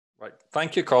Right.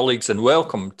 Thank you, colleagues, and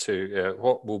welcome to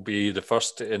what will be the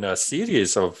first in a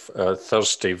series of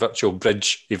Thursday virtual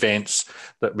bridge events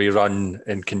that we run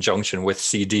in conjunction with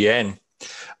CDN.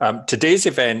 Today's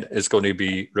event is going to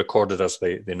be recorded as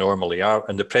they normally are,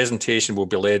 and the presentation will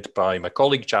be led by my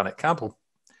colleague, Janet Campbell.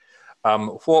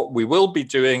 What we will be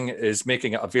doing is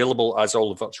making it available, as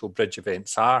all the virtual bridge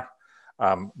events are.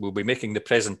 We'll be making the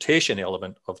presentation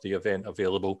element of the event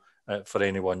available for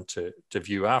anyone to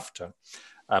view after.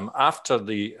 After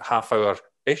the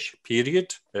half-hour-ish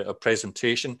period of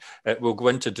presentation, we'll go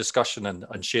into discussion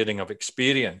and sharing of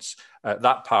experience.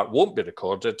 That part won't be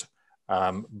recorded,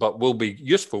 but will be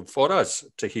useful for us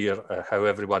to hear how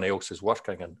everyone else is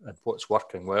working and what's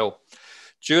working well.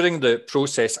 During the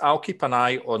process, I'll keep an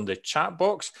eye on the chat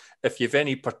box. If you have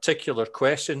any particular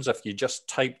questions, if you just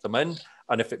type them in,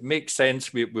 and if it makes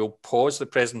sense, we'll pause the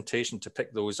presentation to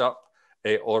pick those up.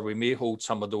 Or we may hold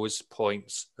some of those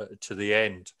points to the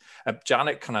end.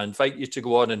 Janet, can I invite you to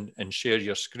go on and share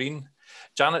your screen?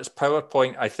 Janet's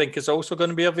PowerPoint, I think, is also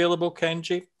going to be available,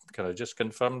 Kenji. Can I just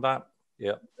confirm that?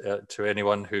 Yeah, to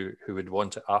anyone who would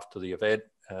want it after the event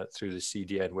through the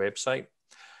CDN website.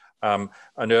 And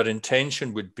our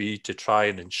intention would be to try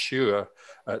and ensure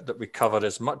that we cover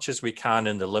as much as we can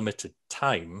in the limited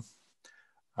time.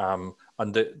 And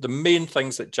the main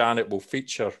things that Janet will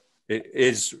feature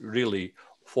is really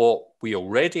what we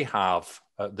already have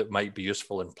that might be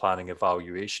useful in planning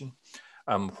evaluation,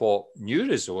 what new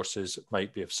resources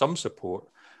might be of some support,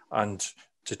 and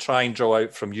to try and draw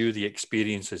out from you the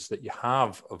experiences that you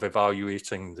have of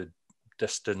evaluating the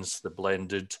distance, the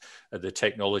blended, the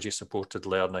technology-supported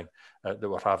learning that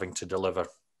we're having to deliver.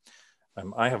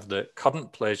 I have the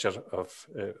current pleasure of,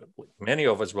 many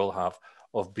of us will have,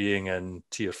 of being in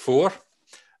Tier 4.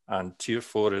 And Tier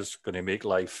 4 is going to make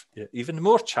life even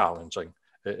more challenging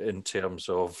in terms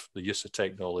of the use of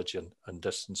technology and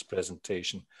distance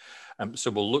presentation.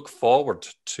 So we'll look forward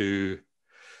to,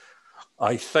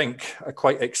 I think, a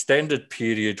quite extended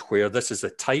period where this is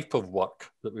the type of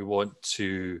work that we want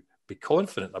to be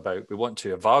confident about, we want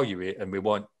to evaluate, and we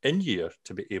want in year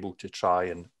to be able to try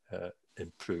and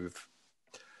improve.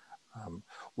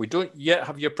 We don't yet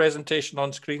have your presentation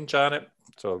on screen, Janet,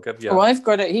 so I'll give you... Oh, I've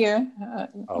got it here.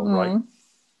 All right.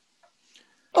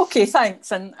 Okay,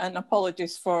 thanks, and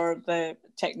apologies for the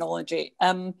technology.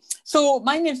 So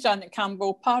my name is Janet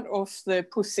Campbell, part of the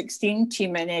Post-16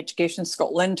 team in Education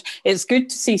Scotland. It's good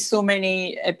to see so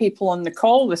many people on the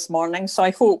call this morning, so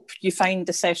I hope you find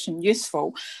the session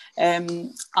useful.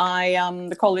 I am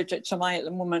the college at Chamai at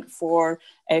the moment for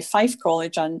Fife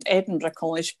College and Edinburgh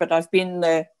College, but I've been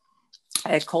the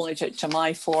college at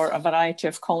Chamai for a variety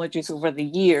of colleges over the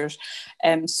years,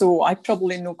 so I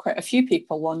probably know quite a few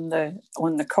people on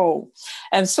the call.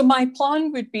 So my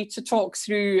plan would be to talk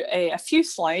through a few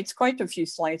slides, quite a few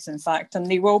slides in fact, and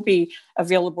they will be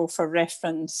available for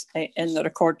reference in the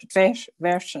recorded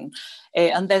version.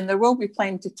 And then there will be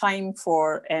plenty of time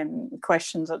for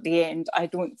questions at the end. I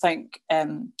don't think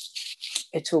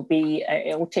it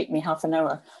will take me half an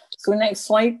hour. So next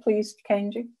slide, please,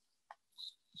 Kenji.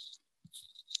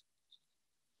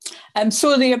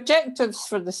 So the objectives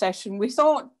for the session, we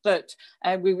thought that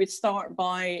we would start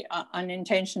by an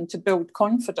intention to build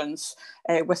confidence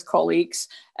with colleagues,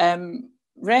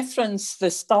 reference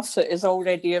the stuff that is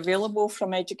already available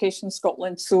from Education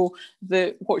Scotland, so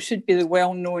what should be the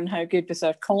well-known How Good is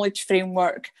Our College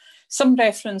framework, some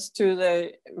reference to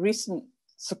the recent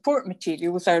support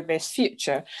materials, Our Best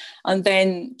Future, and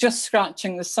then just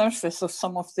scratching the surface of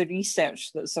some of the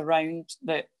research that's around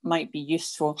that might be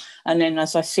useful. And then,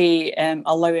 as I say,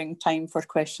 allowing time for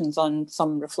questions on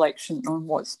some reflection on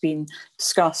what's been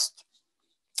discussed.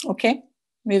 Okay,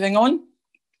 moving on.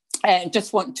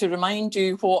 Just want to remind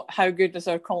you how good is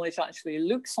our college actually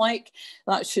looks like.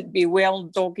 That should be well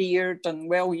dog-eared and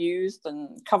well used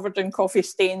and covered in coffee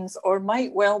stains, or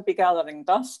might well be gathering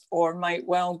dust, or might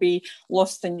well be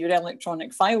lost in your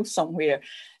electronic file somewhere.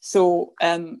 So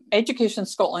Education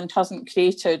Scotland hasn't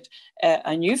created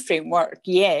a new framework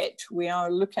yet. We are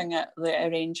looking at the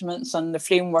arrangements, and the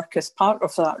framework is part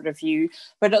of that review.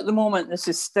 But at the moment, this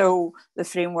is still the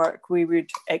framework we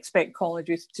would expect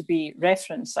colleges to be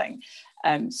referencing.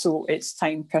 So it's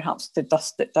time perhaps to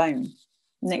dust it down.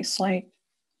 Next slide.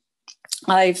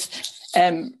 I've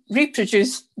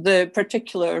reproduced the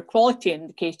particular quality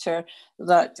indicator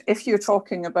that if you're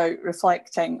talking about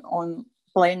reflecting on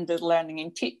blended learning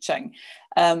and teaching,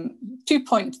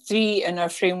 2.3 in our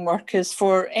framework is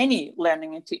for any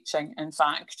learning and teaching, in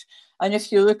fact. And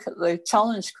if you look at the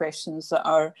challenge questions that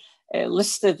are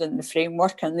listed in the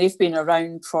framework, and they've been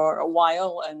around for a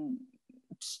while and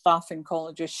staff in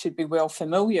colleges should be well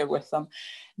familiar with them.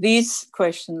 These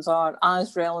questions are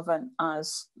as relevant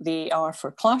as they are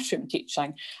for classroom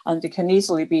teaching, and they can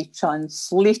easily be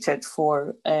translated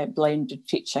for blended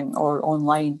teaching or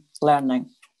online learning.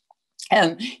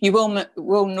 You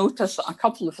will notice that a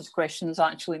couple of his questions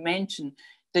actually mention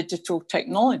digital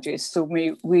technologies, so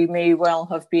we may well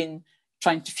have been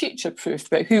trying to future-proof,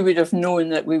 but who would have known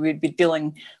that we would be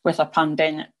dealing with a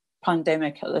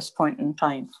pandemic at this point in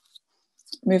time?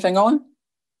 Moving on.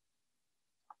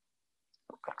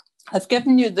 I've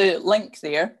given you the link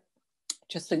there,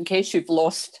 just in case you've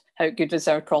lost how good is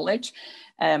our college.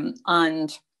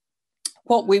 And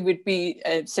what we would be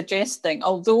suggesting,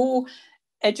 although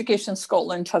Education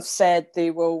Scotland have said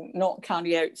they will not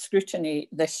carry out scrutiny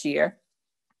this year,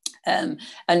 and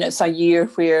it's a year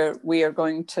where we are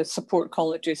going to support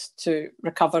colleges to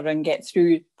recover and get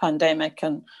through pandemic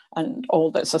and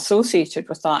all that's associated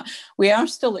with that. We are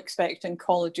still expecting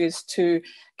colleges to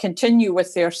continue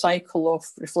with their cycle of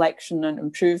reflection and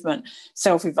improvement,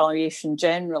 self-evaluation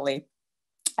generally.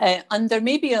 And there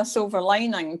may be a silver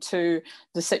lining to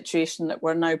the situation that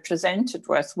we're now presented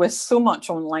with so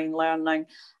much online learning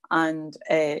and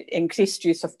increased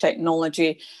use of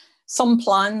technology. Some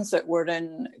plans that were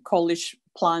in college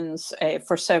plans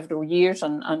for several years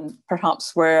and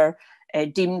perhaps were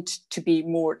deemed to be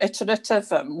more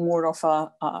iterative, more of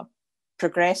a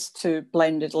progress to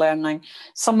blended learning.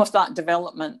 Some of that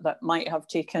development that might have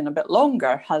taken a bit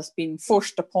longer has been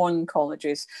forced upon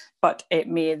colleges, but it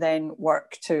may then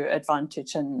work to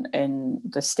advantage in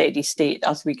the steady state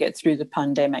as we get through the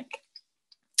pandemic.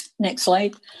 Next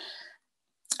slide.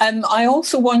 I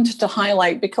also wanted to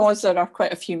highlight, because there are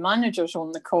quite a few managers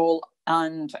on the call,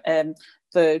 and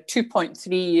the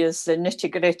 2.3 is the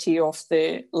nitty-gritty of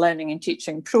the learning and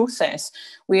teaching process.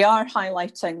 We are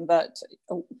highlighting that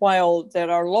while there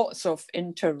are lots of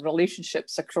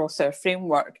interrelationships across our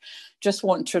framework, just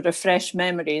want to refresh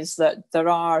memories that there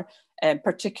are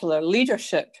particular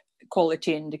leadership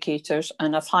quality indicators,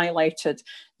 and I've highlighted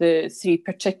the three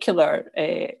particular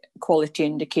quality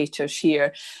indicators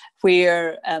here,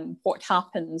 where what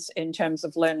happens in terms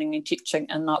of learning and teaching,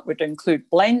 and that would include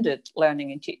blended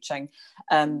learning and teaching,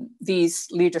 these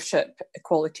leadership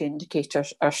quality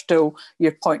indicators are still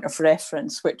your point of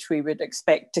reference, which we would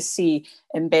expect to see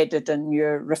embedded in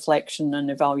your reflection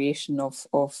and evaluation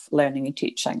of learning and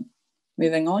teaching.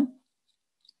 Moving on.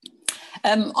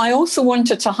 I also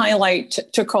wanted to highlight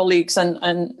to colleagues,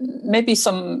 and maybe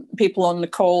some people on the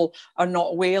call are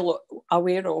not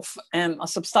aware of, a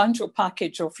substantial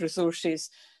package of resources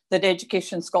that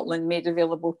Education Scotland made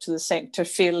available to the sector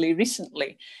fairly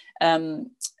recently.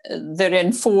 They're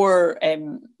in four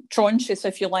tranches,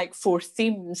 if you like, four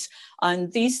themes,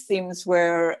 and these themes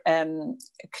were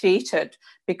created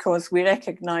because we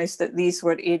recognised that these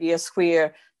were areas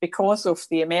where, because of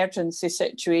the emergency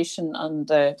situation and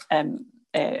the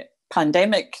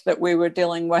pandemic that we were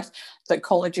dealing with, that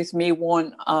colleges may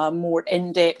want a more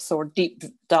in-depth or deep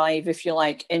dive, if you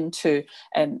like, into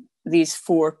these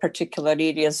four particular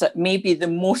areas that may be the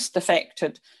most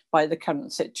affected by the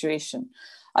current situation.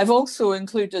 I've also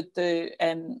included the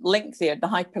link there, the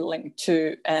hyperlink,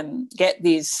 to get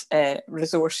these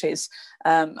resources.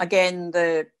 Again,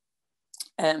 the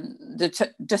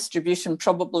distribution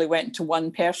probably went to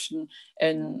one person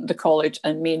in the college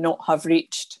and may not have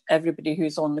reached everybody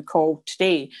who's on the call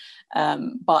today,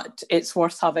 but it's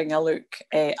worth having a look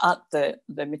at the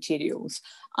materials,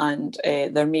 and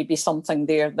there may be something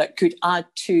there that could add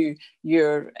to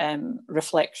your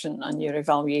reflection and your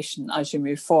evaluation as you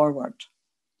move forward.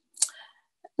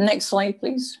 Next slide,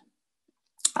 please.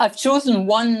 I've chosen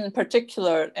one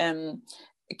particular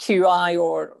QI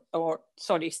or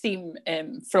theme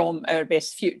from Our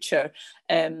Best Future.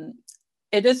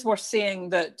 It is worth saying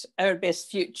that Our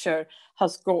Best Future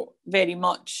has got very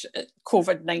much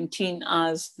COVID-19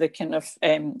 as the kind of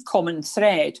common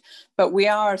thread, but we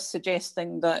are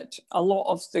suggesting that a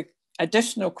lot of the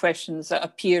additional questions that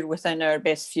appear within Our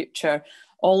Best Future,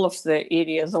 all of the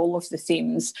areas, all of the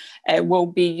themes, will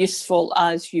be useful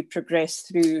as you progress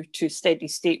through to steady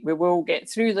state. We will get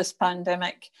through this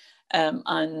pandemic,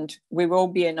 and we will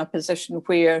be in a position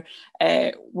where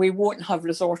we won't have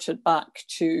resorted back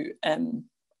to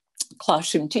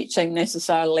classroom teaching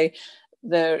necessarily.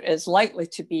 There is likely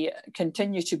to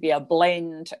continue to be a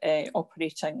blend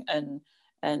operating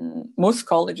in most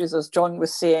colleges. As John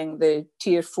was saying, the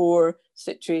Tier 4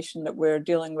 situation that we're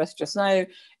dealing with just now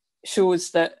shows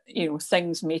that, you know,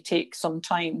 things may take some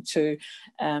time to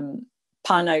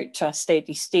pan out to a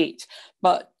steady state.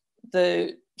 But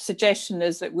the suggestion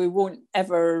is that we won't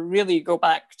ever really go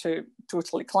back to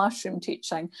totally classroom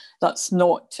teaching, that's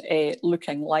not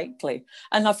looking likely.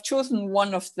 And I've chosen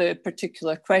one of the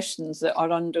particular questions that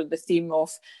are under the theme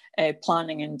of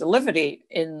planning and delivery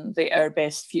in the Our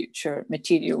Best Future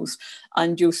materials.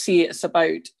 And you'll see it's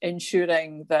about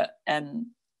ensuring that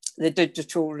the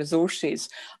digital resources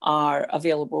are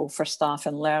available for staff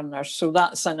and learners. So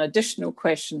that's an additional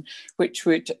question which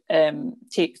would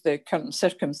take the current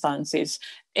circumstances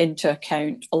into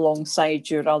account alongside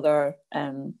your other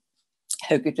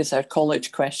how good is our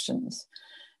college questions.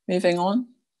 Moving on.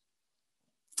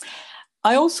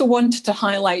 I also wanted to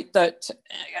highlight that,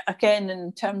 again,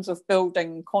 in terms of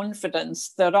building confidence,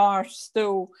 there are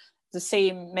still the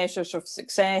same measures of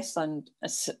success and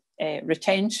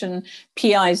retention.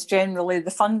 PIs generally, the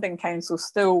Funding Council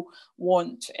still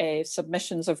want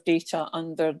submissions of data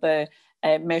under the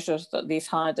measures that they've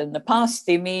had in the past.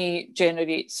 They may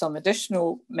generate some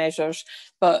additional measures,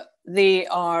 but they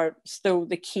are still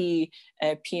the key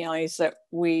PIs that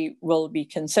we will be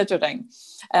considering.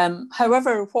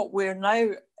 However, what we're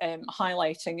now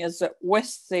highlighting is that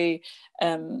with the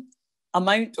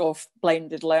amount of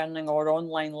blended learning or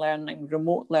online learning,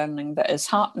 remote learning that is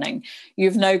happening,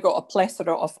 you've now got a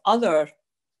plethora of other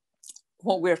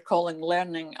what we're calling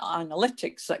learning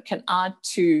analytics that can add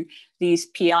to these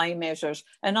PI measures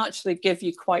and actually give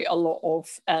you quite a lot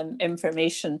of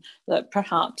information that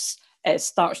perhaps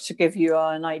starts to give you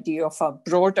an idea of a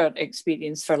broader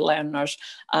experience for learners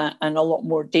and a lot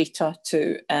more data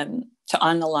to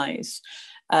analyse.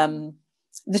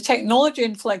 The technology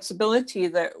and flexibility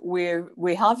that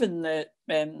we have in the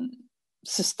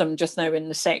system just now in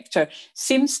the sector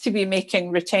seems to be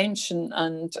making retention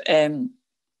and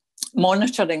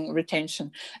monitoring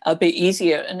retention a bit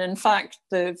easier. And in fact,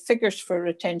 the figures for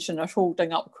retention are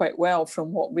holding up quite well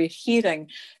from what we're hearing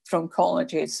from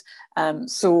colleges.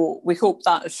 So we hope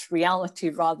that is reality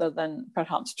rather than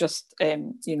perhaps just,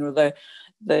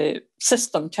 the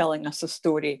system telling us a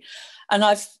story. And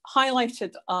I've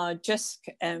highlighted a JISC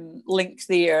link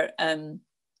there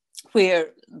where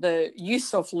the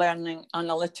use of learning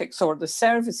analytics or the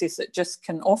services that JISC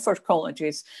can offer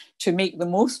colleges to make the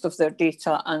most of their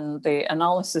data and the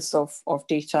analysis of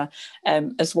data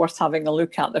is worth having a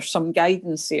look at. There's some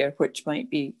guidance there which might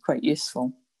be quite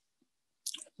useful.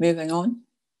 Moving on.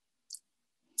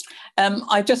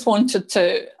 I just wanted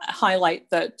to highlight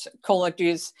that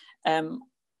colleges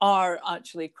are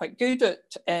actually quite good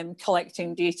at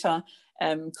collecting data.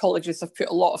 Colleges have put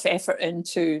a lot of effort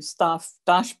into staff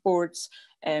dashboards,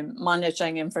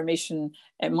 managing information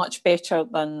much better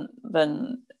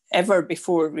than ever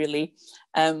before, really.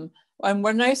 And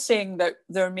we're now saying that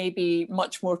there may be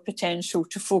much more potential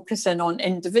to focus in on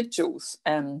individuals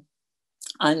and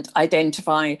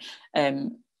identify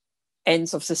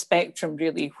ends of the spectrum,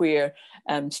 really, where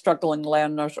struggling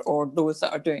learners or those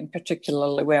that are doing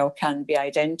particularly well can be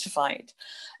identified.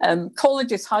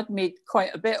 Colleges had made quite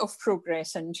a bit of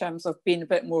progress in terms of being a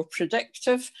bit more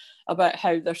predictive about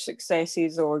how their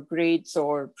successes or grades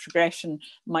or progression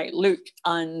might look.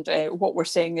 And what we're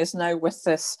saying is now with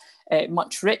this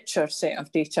much richer set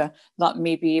of data, that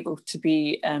may be able to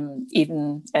be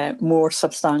even more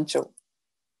substantial.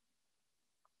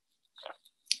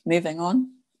 Moving on.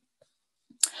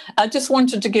 I just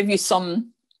wanted to give you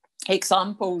some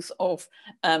examples of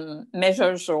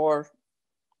measures or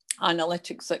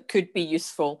analytics that could be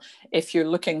useful if you're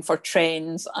looking for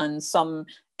trends and some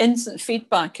instant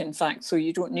feedback, in fact, so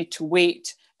you don't need to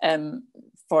wait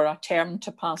for a term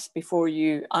to pass before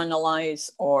you analyse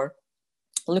or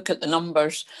look at the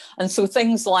numbers. And so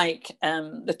things like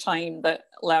the time that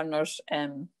learners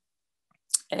are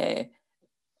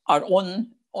on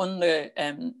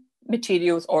the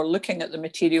materials or looking at the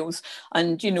materials,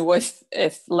 and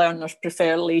if learners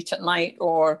prefer late at night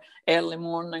or early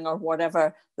morning or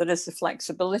whatever, there is the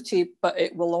flexibility, but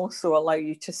it will also allow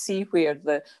you to see where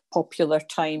the popular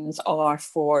times are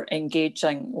for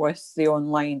engaging with the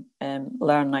online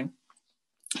learning.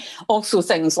 Also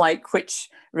things like which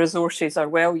resources are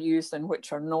well used and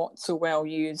which are not so well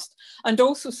used, and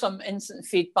also some instant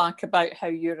feedback about how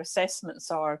your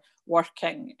assessments are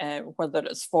working, whether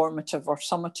it's formative or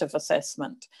summative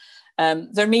assessment.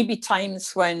 There may be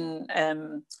times when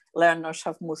learners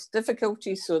have most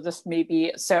difficulty, so this may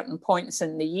be at certain points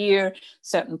in the year,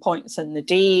 certain points in the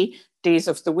day, days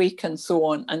of the week and so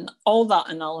on, and all that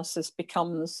analysis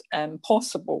becomes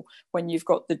possible when you've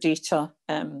got the data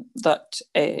that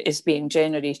is being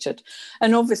generated.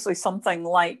 And obviously something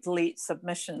like late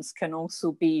submissions can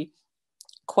also be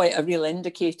quite a real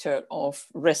indicator of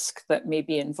risk that may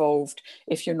be involved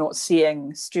if you're not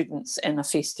seeing students in a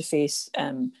face-to-face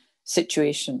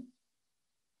situation.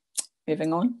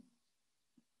 Moving on.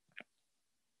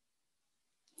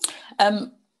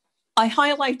 I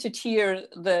highlighted here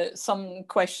some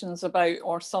questions about,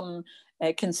 or some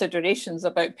considerations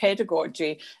about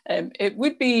pedagogy. It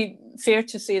would be fair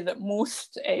to say that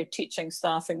most teaching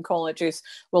staff in colleges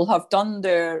will have done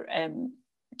their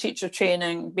teacher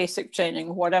training, basic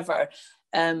training, whatever,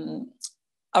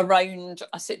 around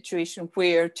a situation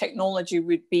where technology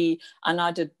would be an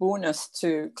added bonus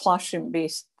to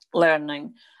classroom-based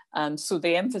learning. So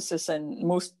the emphasis in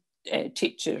most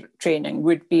teacher training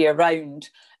would be around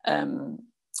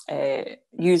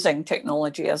using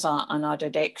technology as an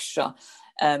added extra.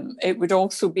 It would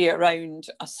also be around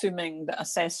assuming that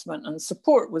assessment and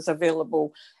support was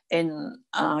available in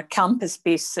a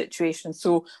campus-based situation.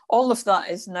 So all of that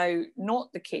is now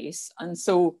not the case. And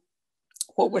so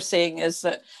what we're saying is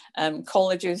that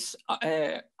colleges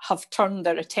have turned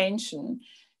their attention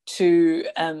to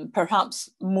perhaps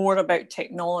more about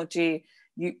technology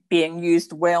being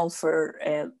used well for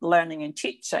learning and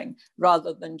teaching,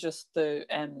 rather than just the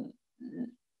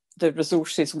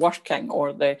resources working,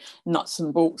 or the nuts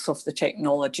and bolts of the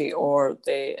technology, or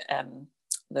the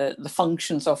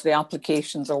functions of the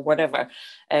applications, or whatever.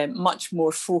 Much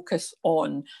more focus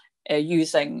on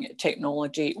using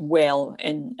technology well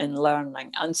in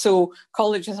learning. And so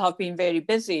colleges have been very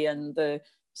busy, and the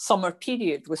summer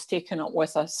period was taken up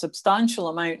with a substantial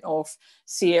amount of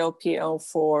CLPL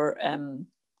for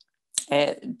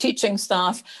teaching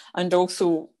staff, and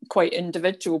also quite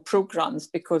individual programs,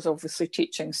 because obviously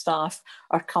teaching staff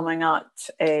are coming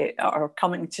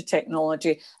to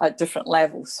technology at different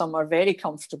levels. Some are very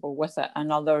comfortable with it,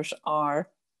 and others are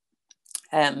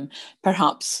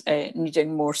perhaps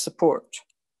needing more support.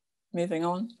 Moving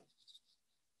on.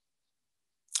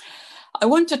 I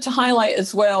wanted to highlight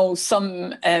as well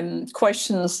some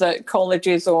questions that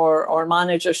colleges or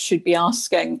managers should be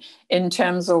asking in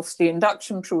terms of the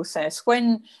induction process.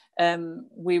 When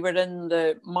we were in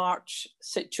the March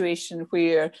situation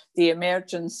where the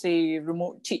emergency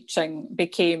remote teaching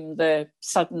became the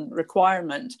sudden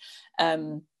requirement,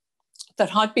 there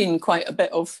had been quite a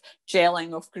bit of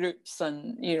gelling of groups,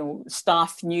 and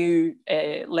staff knew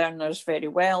learners very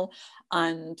well,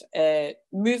 and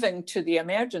moving to the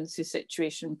emergency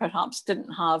situation perhaps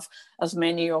didn't have as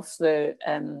many of the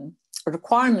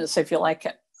requirements, if you like,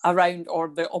 around, or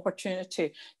the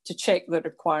opportunity to check the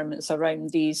requirements around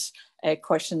these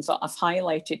questions that I've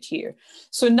highlighted here.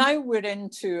 So now we're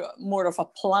into more of a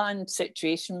planned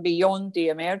situation beyond the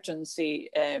emergency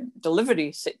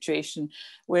delivery situation.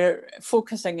 We're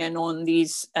focusing in on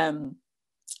these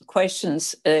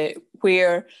questions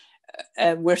where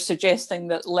we're suggesting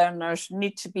that learners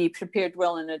need to be prepared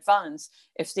well in advance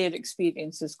if their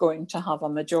experience is going to have a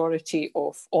majority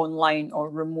of online or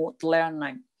remote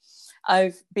learning.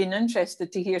 I've been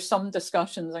interested to hear some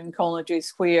discussions in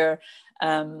colleges where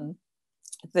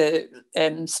the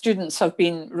students have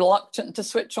been reluctant to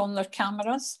switch on their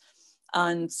cameras,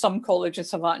 and some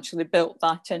colleges have actually built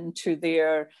that into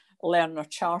their learner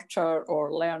charter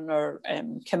or learner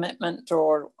commitment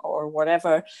or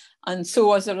whatever. And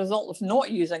so as a result of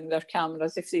not using their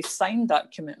cameras, if they've signed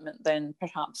that commitment, then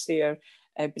perhaps they're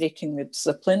breaking the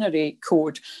disciplinary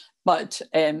code. But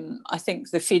I think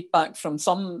the feedback from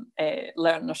some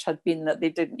learners had been that they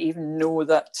didn't even know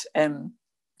that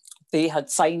they had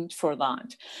signed for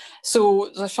that.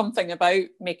 So there's something about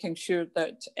making sure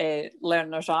that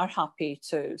learners are happy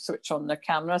to switch on their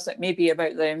cameras. It may be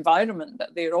about the environment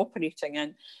that they're operating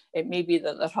in. It may be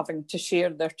that they're having to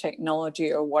share their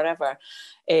technology or whatever.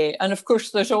 And of course,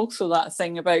 there's also that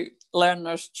thing about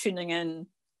learners tuning in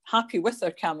happy with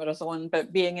their cameras on,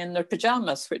 but being in their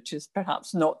pajamas, which is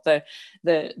perhaps not the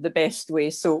best way.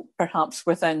 So perhaps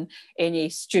within any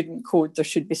student code, there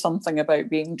should be something about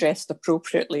being dressed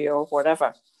appropriately or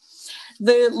whatever.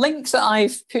 The link that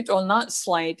I've put on that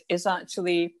slide is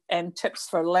actually tips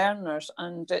for learners,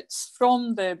 and it's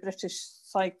from the British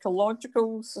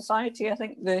Psychological Society, I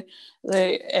think the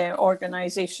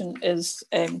organisation is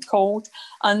called.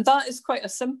 And that is quite a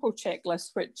simple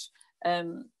checklist, which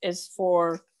is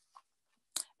for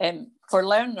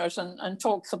learners, and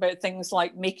talks about things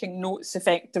like making notes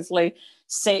effectively,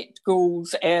 set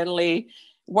goals early,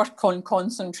 work on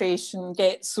concentration,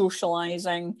 get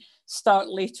socialising, start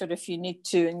later if you need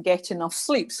to, and get enough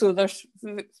sleep. So there's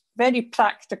very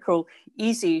practical,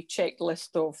 easy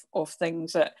checklist of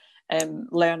things that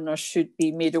learners should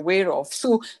be made aware of.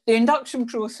 So the induction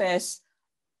process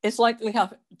is likely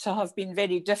to have been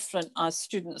very different as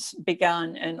students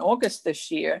began in August this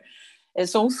year.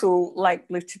 It's also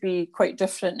likely to be quite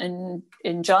different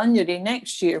in January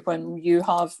next year, when you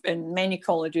have, in many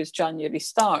colleges, January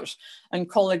starts, and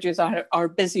colleges are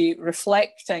busy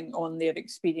reflecting on their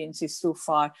experiences so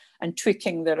far and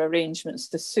tweaking their arrangements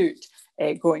to suit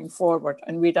going forward.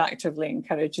 And we'd actively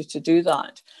encourage you to do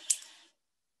that.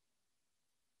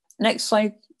 Next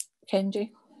slide,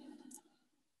 Kenji.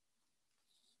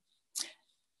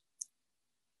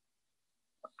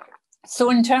 So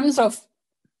in terms of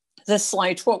this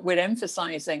slide, what we're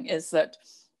emphasising is that,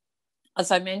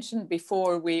 as I mentioned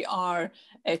before, we are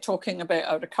talking about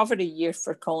a recovery year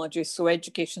for colleges, so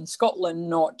Education Scotland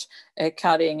not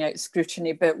carrying out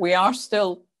scrutiny, but we are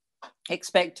still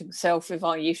expecting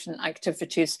self-evaluation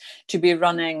activities to be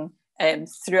running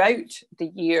throughout the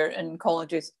year in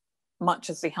colleges, much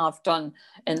as they have done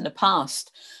in the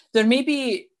past. There may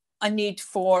be a need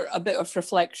for a bit of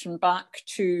reflection back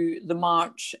to the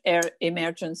March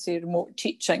emergency remote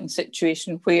teaching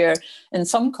situation, where in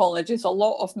some colleges a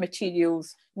lot of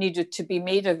materials needed to be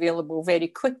made available very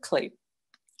quickly.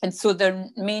 And so there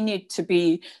may need to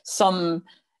be some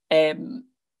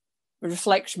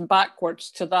reflection backwards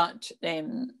to that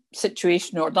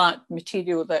situation, or that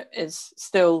material that is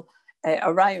still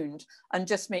around, and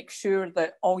just make sure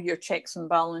that all your checks and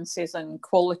balances and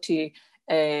quality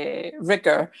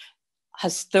rigour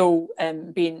has still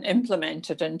been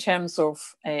implemented in terms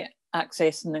of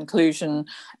access and inclusion,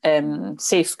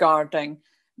 safeguarding,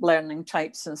 learning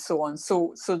types and so on.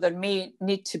 So there may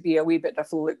need to be a wee bit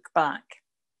of a look back.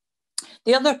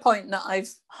 The other point that I've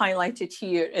highlighted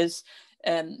here is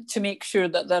to make sure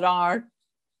that there are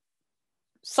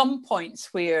some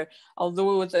points where,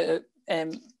 although the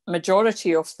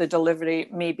majority of the delivery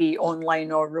may be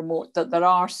online or remote, that there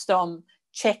are some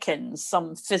check-ins,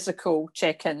 some physical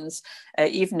check-ins,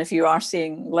 even if you are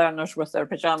seeing learners with their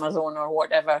pyjamas on or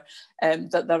whatever,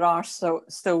 that there are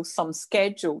still some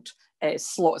scheduled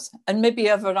slots, and maybe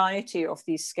a variety of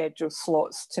these scheduled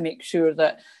slots, to make sure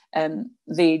that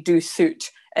they do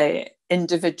suit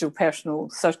individual personal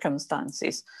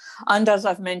circumstances. And as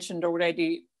I've mentioned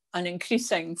already, an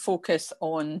increasing focus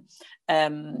on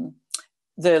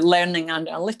the learning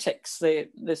analytics,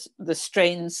 the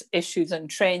strains, issues and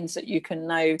trends that you can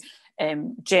now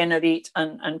generate,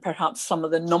 and perhaps some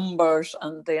of the numbers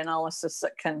and the analysis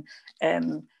that can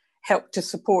help to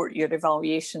support your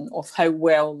evaluation of how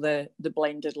well the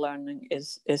blended learning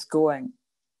is going.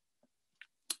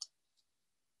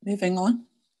 Moving on.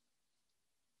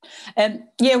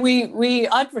 Yeah, we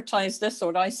advertised this,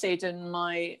 or I said in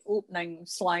my opening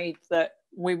slide that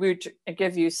we would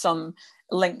give you some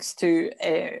links to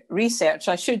research.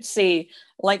 I should say,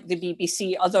 like the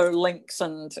BBC, other links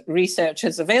and research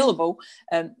is available.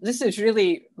 This is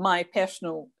really my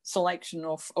personal selection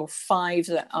of 5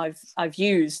 that I've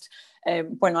used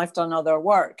when I've done other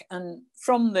work. And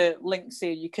from the links there,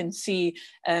 you can see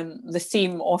the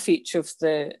theme of each of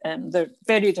the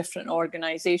very different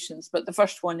organisations. But the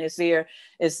first one is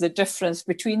the difference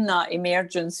between that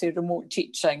emergency remote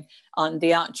teaching and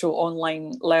the actual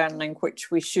online learning,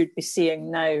 which we should be seeing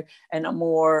now in a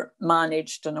more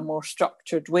managed and a more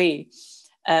structured way.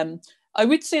 I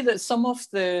would say that some of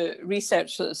the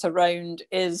research that's around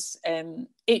is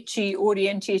HE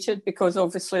orientated, because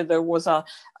obviously there was a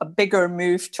bigger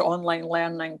move to online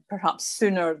learning perhaps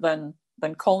sooner than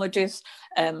colleges,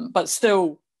 but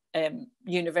still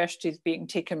universities being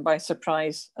taken by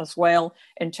surprise as well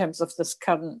in terms of this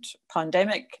current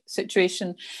pandemic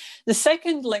situation. The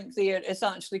second link there is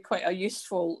actually quite a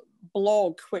useful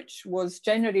blog, which was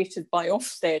generated by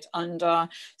Ofsted and a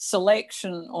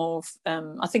selection of,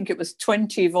 I think it was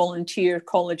 20 volunteer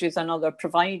colleges and other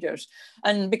providers.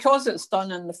 And because it's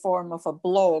done in the form of a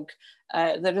blog,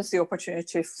 there is the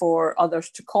opportunity for others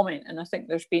to comment. And I think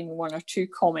there's been 1 or 2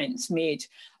 comments made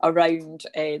around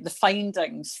the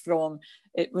findings from,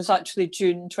 it was actually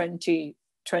June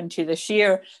 2020 this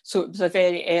year. So it was a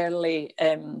very early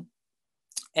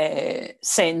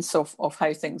sense of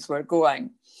how things were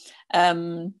going.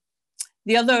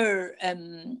 The other,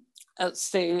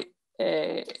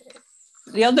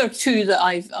 the other 2 that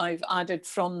I've added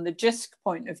from the JISC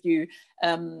point of view,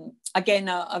 again,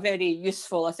 a very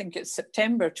useful, I think it's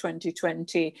September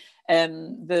 2020,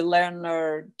 the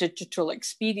Learner Digital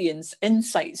Experience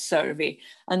Insights Survey.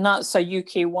 And that's a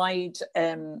UK-wide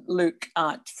look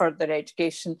at further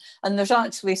education. And there's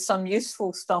actually some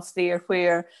useful stuff there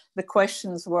where the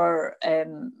questions were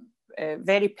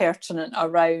very pertinent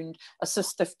around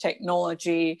assistive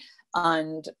technology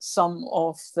and some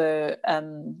of the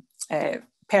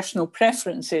personal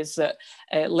preferences that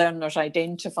learners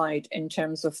identified in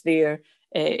terms of their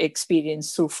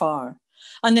experience so far.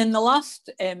 And then the last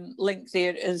link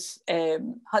there is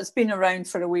has been around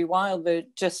for a wee while, the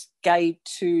Just Guide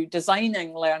to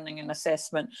Designing Learning and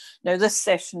Assessment. Now, this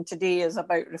session today is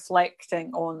about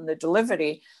reflecting on the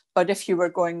delivery, but if you were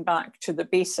going back to the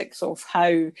basics of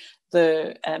how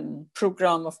the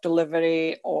programme of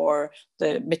delivery or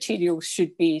the materials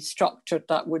should be structured,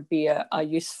 that would be a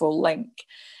useful link.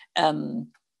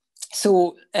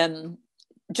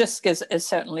 JISC is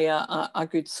certainly a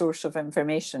good source of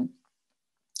information.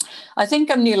 I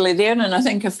think I'm nearly there, and I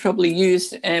think I've probably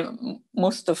used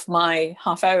most of my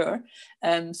half hour.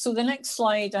 So the next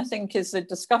slide, I think, is the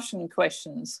discussion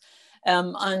questions.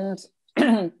 And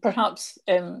perhaps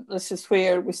this is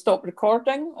where we stop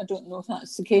recording. I don't know if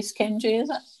that's the case, Kenji, is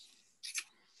it?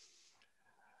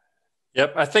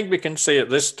 Yep, I think we can say at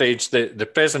this stage that the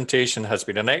presentation has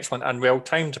been an excellent and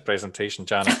well-timed presentation,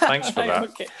 Janet. Thanks for that.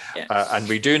 Okay, yeah. And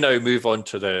we do now move on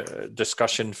to the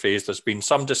discussion phase. There's been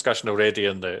some discussion already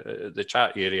in the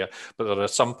chat area, but there are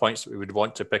some points that we would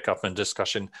want to pick up in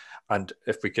discussion. And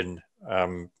if we can,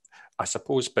 I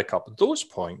suppose, pick up those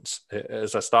points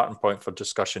as a starting point for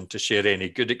discussion to share any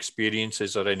good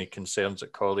experiences or any concerns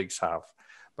that colleagues have.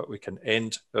 But we can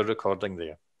end the recording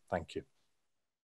there. Thank you.